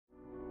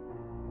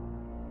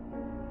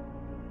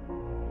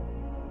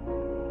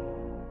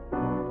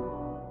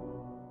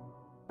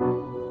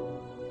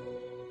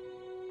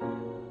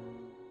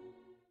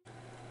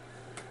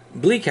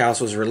Bleak House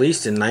was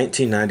released in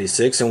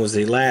 1996 and was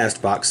the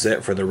last box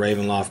set for the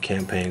RAVENLOFT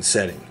campaign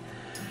setting.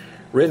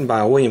 Written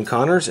by William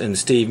Connors and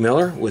Steve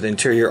Miller, with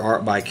interior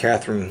art by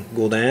Catherine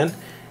Gouldan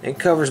and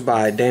covers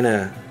by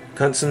Dana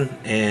Kuntzen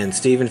and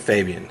Stephen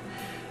Fabian.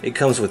 It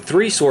comes with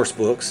 3 source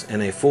books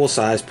and a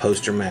full-size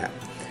poster map.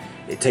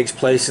 It takes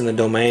place in the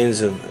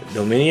domains of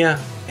Dominia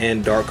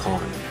and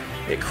Darkhan.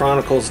 It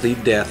chronicles the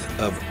death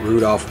of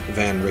Rudolf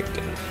van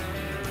Richten.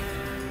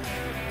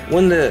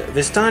 When the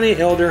Vistani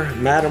elder,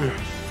 Madame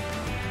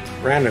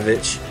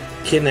Ranovich,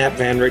 kidnapped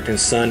Van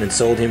Richten's son and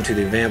sold him to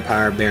the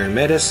vampire Baron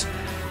Metis,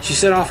 she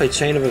set off a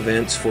chain of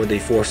events for the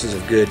forces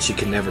of good she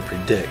could never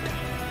predict.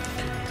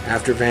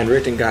 After Van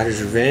Richten got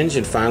his revenge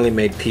and finally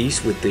made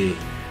peace with the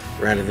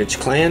Ranovich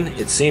clan,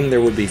 it seemed there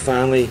would be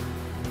finally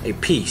a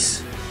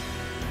peace.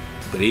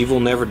 But evil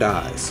never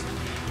dies.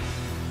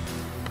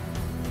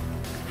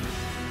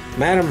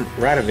 Madame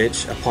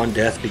Ranovich, upon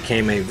death,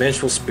 became a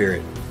vengeful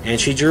spirit, and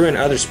she drew in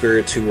other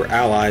spirits who were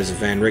allies of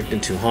Van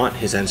Richten to haunt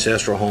his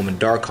ancestral home in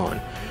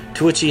Darkhan,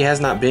 to which he has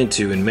not been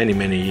to in many,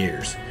 many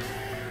years.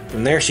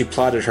 From there she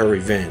plotted her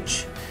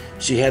revenge.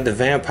 She had the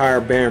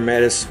vampire Baron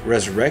Metis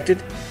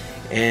resurrected,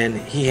 and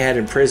he had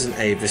imprisoned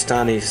a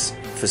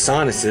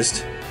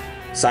psionicist,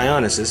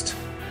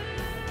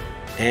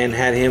 and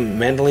had him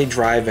mentally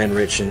drive Van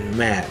Richten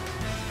mad.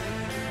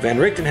 Van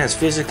Richten has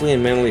physically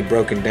and mentally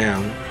broken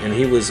down, and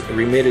he was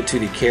remitted to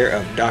the care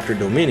of Dr.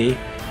 Domini,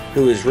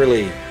 who is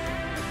really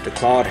the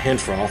Claude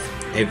Henfroth,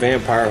 a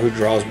vampire who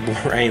draws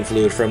brain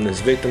fluid from his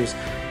victims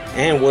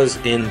and was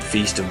in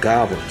Feast of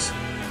Goblins.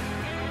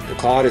 The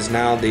Claude is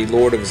now the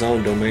lord of his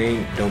own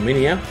domain,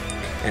 Dominia,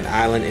 an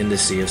island in the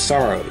Sea of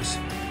Sorrows.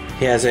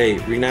 He has a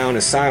renowned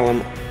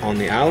asylum on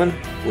the island,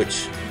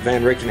 which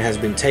Van Richten has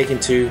been taken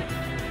to,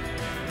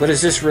 but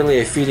is this really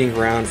a feeding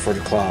ground for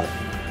the Claude?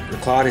 The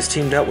Claude has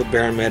teamed up with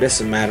Baron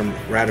Metis and Madame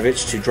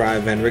Ranovich to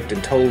drive Van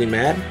Richten totally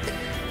mad,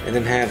 and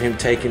then have him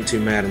taken to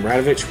Madame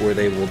Ranovich, where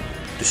they will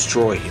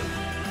destroy him.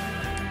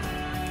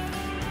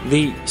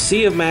 The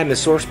Sea of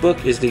Madness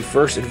sourcebook is the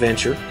first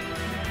adventure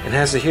and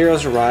has the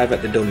heroes arrive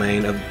at the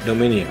domain of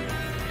Dominia.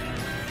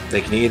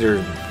 They can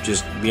either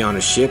just be on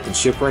a ship and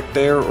shipwreck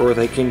there, or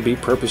they can be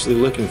purposely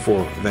looking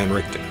for Van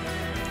Richten.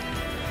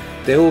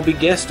 They will be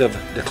guests of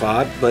the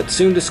Claude, but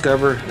soon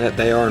discover that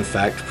they are in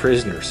fact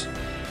prisoners.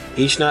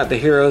 Each night the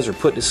heroes are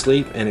put to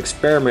sleep and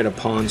experiment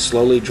upon,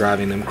 slowly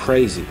driving them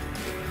crazy.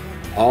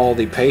 All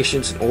the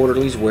patients and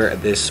orderlies wear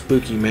this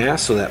spooky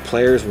mask so that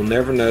players will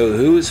never know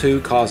who is who,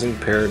 causing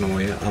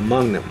paranoia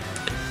among them.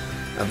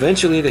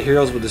 Eventually the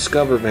heroes will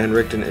discover Van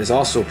Richten is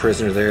also a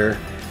prisoner there,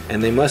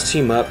 and they must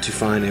team up to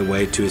find a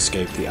way to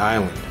escape the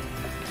island.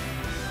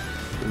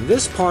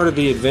 This part of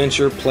the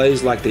adventure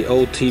plays like the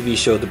old TV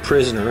show The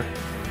Prisoner,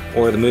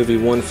 or the movie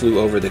One Flew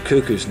Over the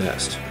Cuckoo's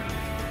Nest.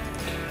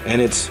 And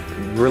it's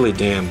really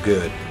damn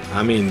good.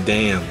 I mean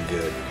damn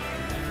good.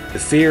 The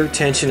fear,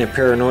 tension, and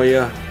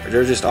paranoia,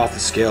 they're just off the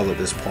scale at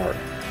this part.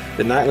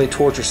 The nightly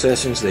torture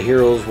sessions the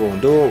heroes will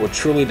endure will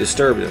truly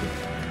disturb them.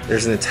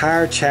 There's an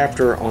entire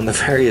chapter on the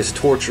various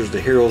tortures the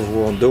heroes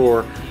will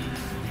endure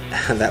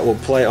that will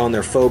play on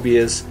their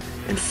phobias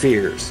and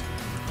fears.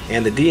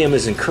 And the DM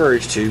is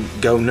encouraged to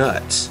go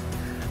nuts.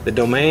 The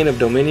domain of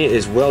Dominia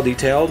is well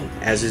detailed,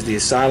 as is the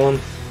asylum,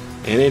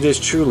 and it is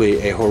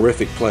truly a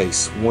horrific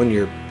place, one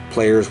your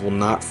players will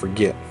not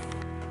forget.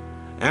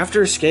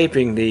 After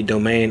escaping the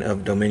domain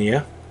of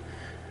Dominia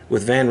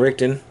with Van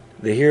Richten,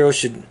 the hero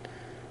should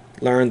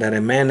learn that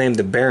a man named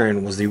the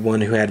Baron was the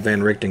one who had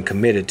Van Richten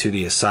committed to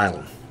the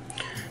asylum.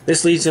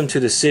 This leads them to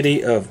the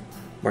city of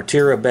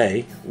Martira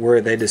Bay, where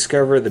they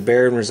discover the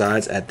Baron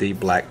resides at the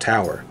Black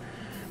Tower.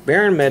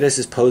 Baron Metis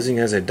is posing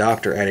as a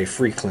doctor at a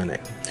free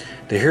clinic.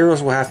 The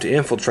heroes will have to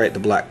infiltrate the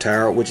Black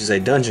Tower, which is a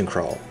dungeon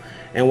crawl,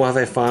 and will have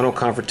a final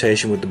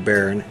confrontation with the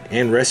Baron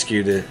and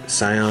rescue the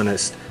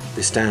psionist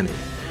Vistani.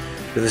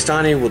 The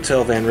Vistani will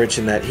tell Van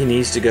Richten that he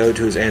needs to go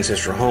to his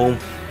ancestral home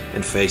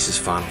and face his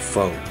final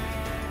foe.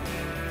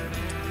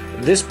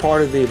 This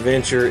part of the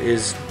adventure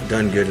is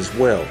done good as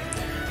well.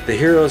 The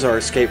heroes are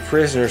escaped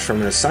prisoners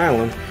from an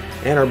asylum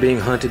and are being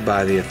hunted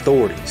by the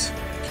authorities.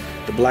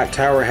 The Black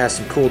Tower has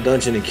some cool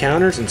dungeon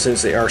encounters, and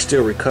since they are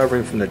still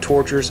recovering from the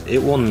tortures,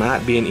 it will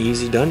not be an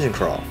easy dungeon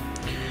crawl.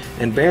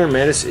 And Baron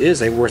Metis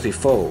is a worthy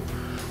foe.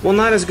 While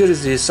not as good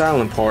as the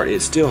asylum part,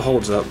 it still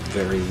holds up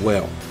very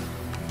well.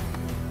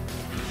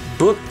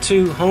 Book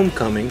 2,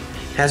 Homecoming,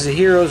 has the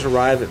heroes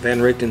arrive at Van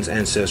Richten's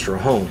ancestral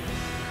home.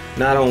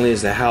 Not only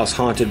is the house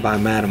haunted by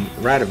Madame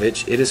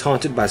Ranovich, it is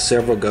haunted by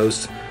several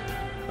ghosts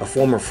of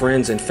former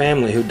friends and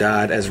family who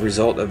died as a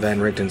result of Van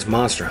Richten's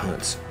monster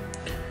hunts.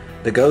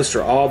 The ghosts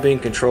are all being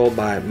controlled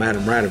by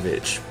Madame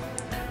Ranovich.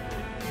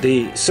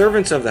 The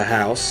servants of the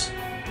house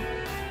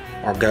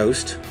are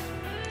ghosts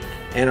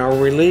and are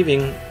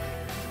reliving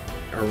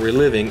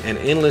an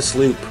endless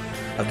loop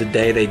of the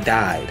day they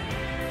died.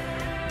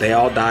 They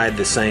all died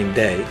the same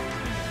day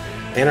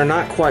and are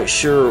not quite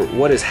sure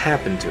what has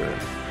happened to them.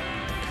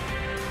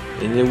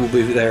 And it will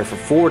be there for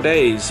 4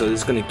 days, so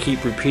it's going to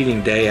keep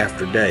repeating day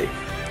after day.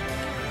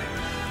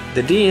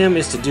 The DM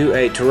is to do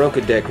a Tarot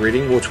deck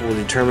reading, which will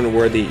determine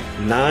where the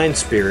 9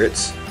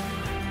 spirits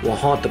will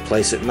haunt the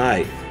place at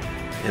night.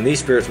 And these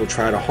spirits will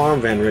try to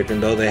harm Van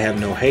Richten, though they have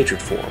no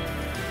hatred for him.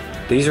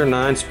 These are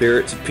 9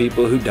 spirits of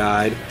people who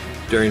died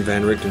during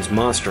Van Richten's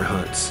monster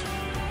hunts.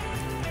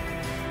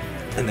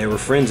 And they were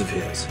friends of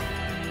his.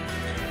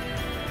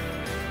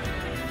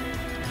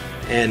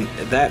 And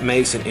that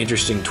makes an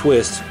interesting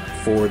twist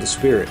for the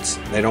spirits.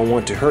 They don't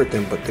want to hurt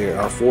them, but they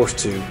are forced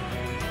to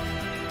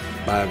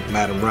by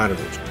Madame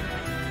Radovich.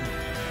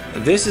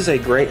 This is a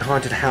great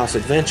haunted house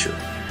adventure,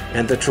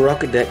 and the Tarot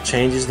deck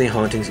changes the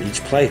hauntings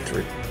each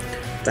playthrough.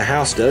 The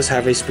house does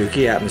have a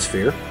spooky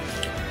atmosphere,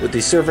 with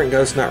the servant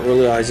ghosts not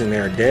realizing they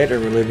are dead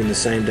and reliving the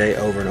same day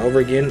over and over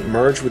again,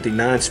 merged with the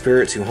 9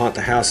 spirits who haunt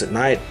the house at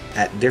night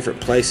at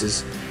different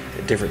places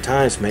at different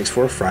times makes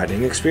for a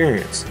frightening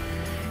experience.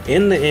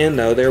 In the end,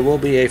 though, there will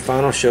be a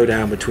final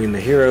showdown between the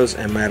heroes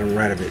and Madame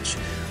Radovich,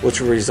 which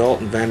will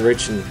result in Van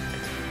Richten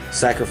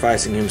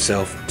sacrificing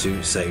himself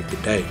to save the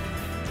day.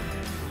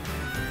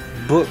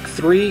 Book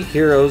 3,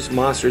 Heroes,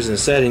 Monsters, and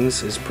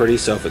Settings, is pretty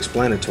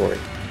self-explanatory.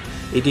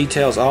 It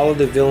details all of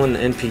the villain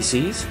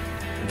NPCs,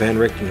 Van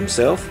Richten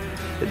himself,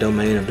 the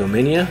domain of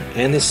Dominia,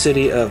 and the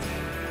city of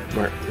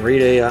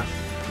Meridia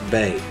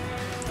Bay.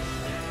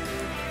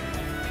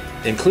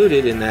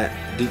 Included in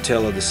that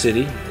detail of the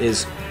city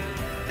is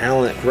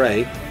Alan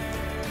Gray,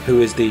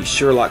 who is the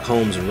Sherlock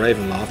Holmes of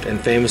Ravenloft and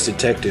famous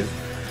detective,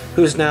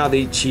 who is now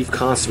the chief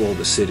constable of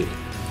the city.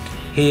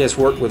 He has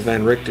worked with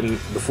Van Richten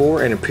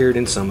before and appeared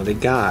in some of the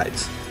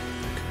guides.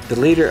 The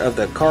leader of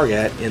the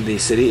Kargat in the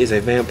city is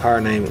a vampire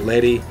named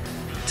Lady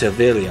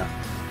Tavilia,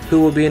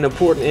 who will be an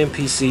important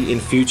NPC in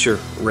future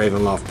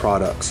Ravenloft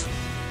products.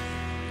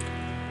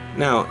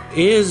 Now,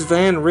 is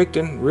Van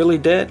Richten really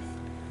dead?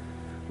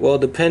 Well,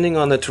 depending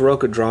on the Tarot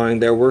drawing,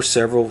 there were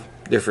several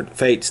different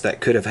fates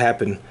that could have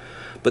happened,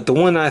 but the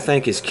one I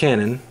think is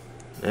canon,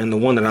 and the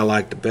one that I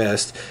like the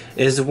best,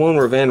 is the one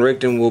where Van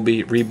Richten will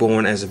be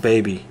reborn as a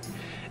baby.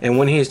 And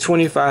when he is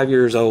 25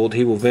 years old,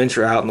 he will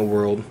venture out in the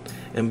world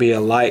and be a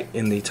light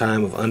in the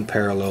time of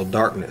unparalleled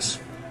darkness.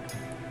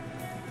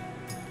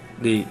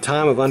 The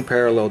time of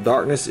unparalleled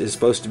darkness is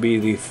supposed to be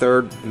the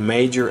 3rd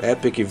major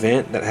epic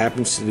event that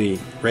happens to the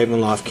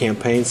Ravenloft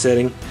campaign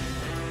setting.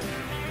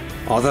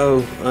 Although,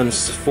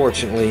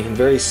 unfortunately and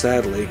very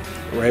sadly,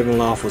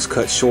 Ravenloft was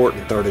cut short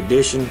in 3rd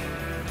edition,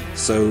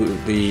 so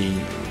the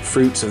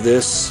fruits of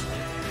this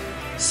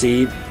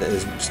seed that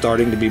is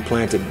starting to be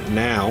planted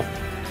now,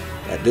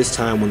 at this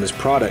time when this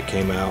product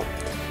came out,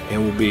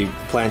 and will be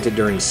planted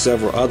during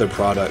several other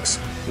products,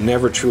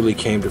 never truly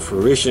came to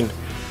fruition,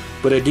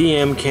 but a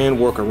DM can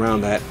work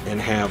around that and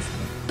have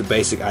the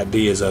basic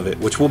ideas of it,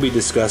 which will be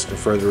discussed in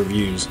further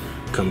reviews,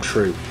 come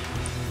true.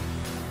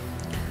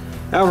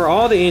 However,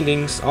 all the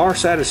endings are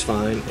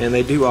satisfying, and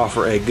they do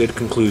offer a good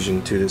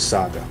conclusion to this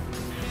saga.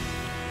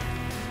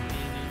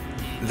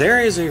 There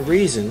is a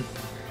reason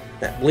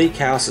that Bleak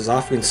House is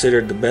often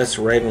considered the best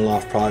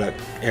Ravenloft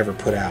product ever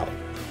put out.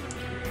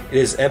 It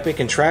is epic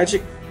and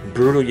tragic,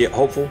 brutal yet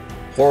hopeful,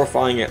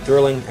 horrifying yet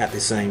thrilling at the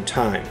same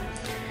time.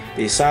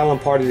 The Asylum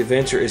Party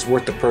adventure is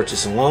worth the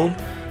purchase alone,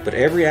 but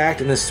every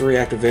act in this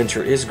 3-act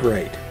adventure is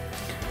great.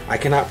 I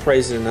cannot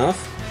praise it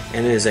enough,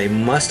 and it is a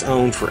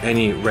must-own for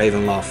any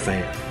Ravenloft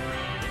fan.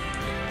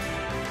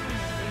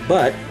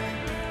 But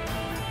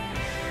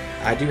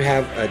I do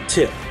have a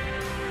tip.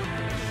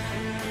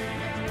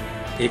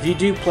 If you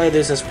do play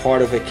this as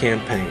part of a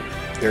campaign,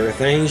 there are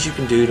things you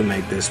can do to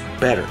make this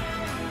better.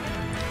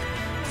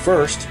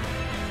 First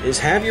is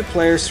have your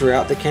players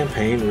throughout the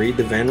campaign read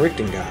the Van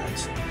Richten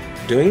guides.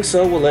 Doing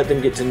so will let them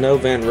get to know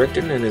Van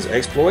Richten and his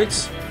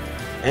exploits,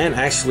 and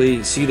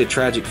actually see the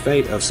tragic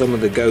fate of some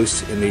of the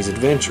ghosts in these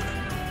adventures.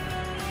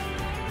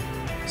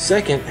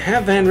 Second,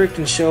 have Van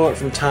Richten show up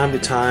from time to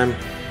time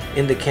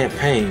in the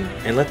campaign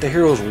and let the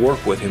heroes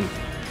work with him.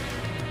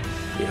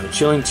 You know,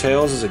 Chilling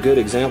Tales is a good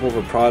example of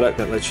a product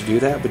that lets you do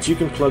that, but you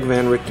can plug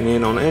Van Richten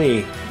in on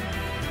any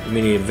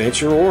mini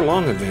adventure or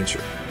long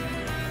adventure.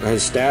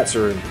 His stats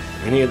are in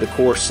any of the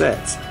core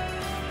sets.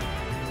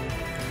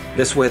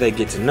 This way they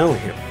get to know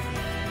him.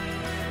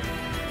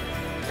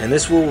 And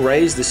this will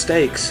raise the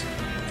stakes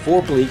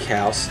for Bleak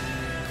House,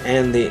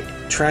 and the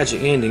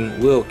tragic ending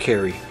will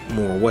carry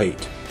more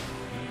weight.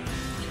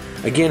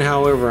 Again,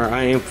 however,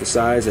 I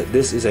emphasize that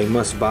this is a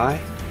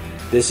must-buy.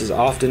 This is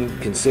often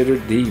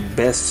considered the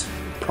best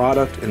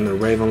product in the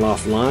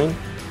Ravenloft line,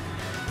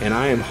 and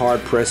I am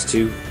hard-pressed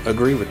to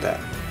agree with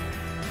that.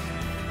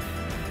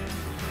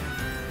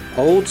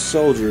 Old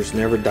soldiers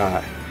never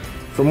die.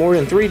 For more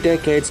than 3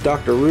 decades,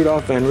 Dr.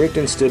 Rudolf Van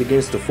Richten stood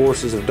against the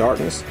forces of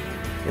darkness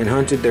and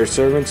hunted their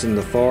servants in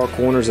the far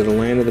corners of the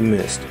land of the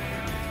mist.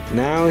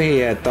 Now he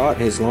had thought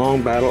his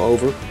long battle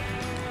over,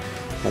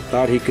 had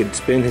thought he could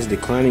spend his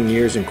declining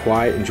years in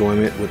quiet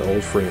enjoyment with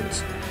old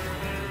friends.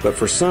 But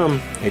for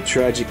some, a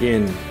tragic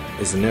end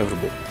is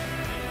inevitable.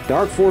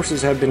 Dark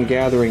forces have been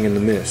gathering in the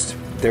mist.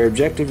 Their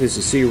objective is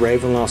to see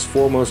Ravenloft's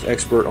foremost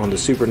expert on the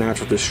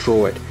supernatural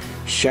destroyed,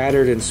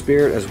 shattered in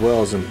spirit as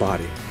well as in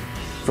body.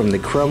 From the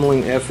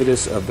crumbling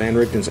edifice of Van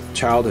Richten's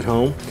childhood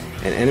home,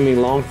 an enemy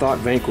long thought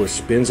vanquished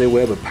spins a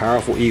web of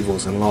powerful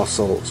evils and lost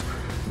souls,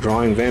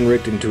 drawing Van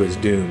Richten to his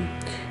doom.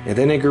 And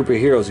then a group of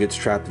heroes gets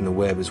trapped in the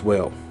web as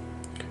well.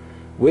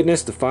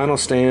 Witness the final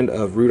stand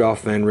of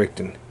Rudolf Van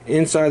Richten.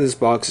 Inside this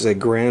box is a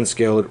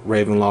grand-scaled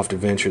RAVENLOFT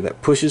adventure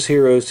that pushes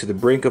heroes to the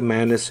brink of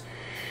madness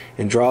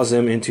and draws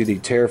them into the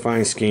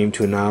terrifying scheme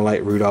to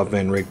annihilate Rudolf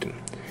Van Richten.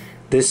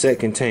 This set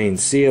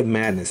contains Sea of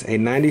Madness, a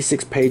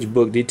 96-page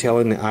book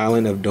detailing the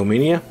island of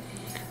Dominia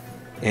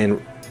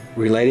and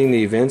relating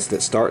the events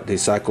that start the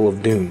cycle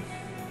of doom.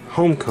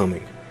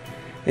 Homecoming,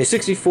 a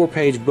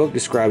 64-page book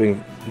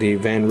describing the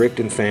Van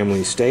Richten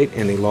family estate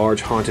and the large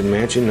haunted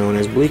mansion known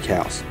as Bleak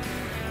House.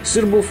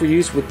 Suitable for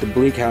use with the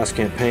Bleak House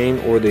campaign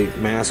or the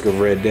Mask of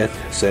Red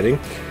Death setting,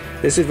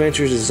 this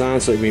adventure is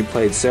designed so it can be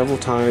played several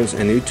times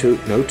and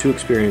no two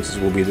experiences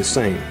will be the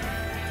same.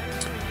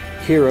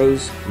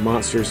 Heroes,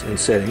 monsters, and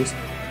settings,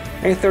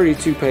 a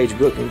 32-page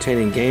book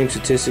containing game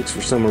statistics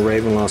for some of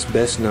Ravenloft's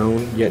best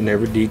known yet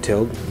never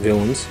detailed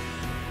villains,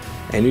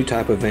 a new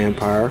type of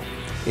vampire,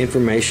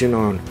 information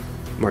on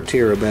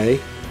Martyra Bay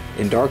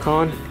in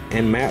Darkon,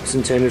 and maps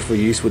intended for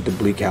use with the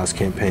Bleak House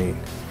campaign.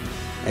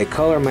 A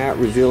color map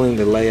revealing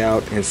the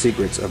layout and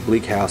secrets of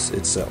Bleak House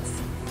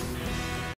itself.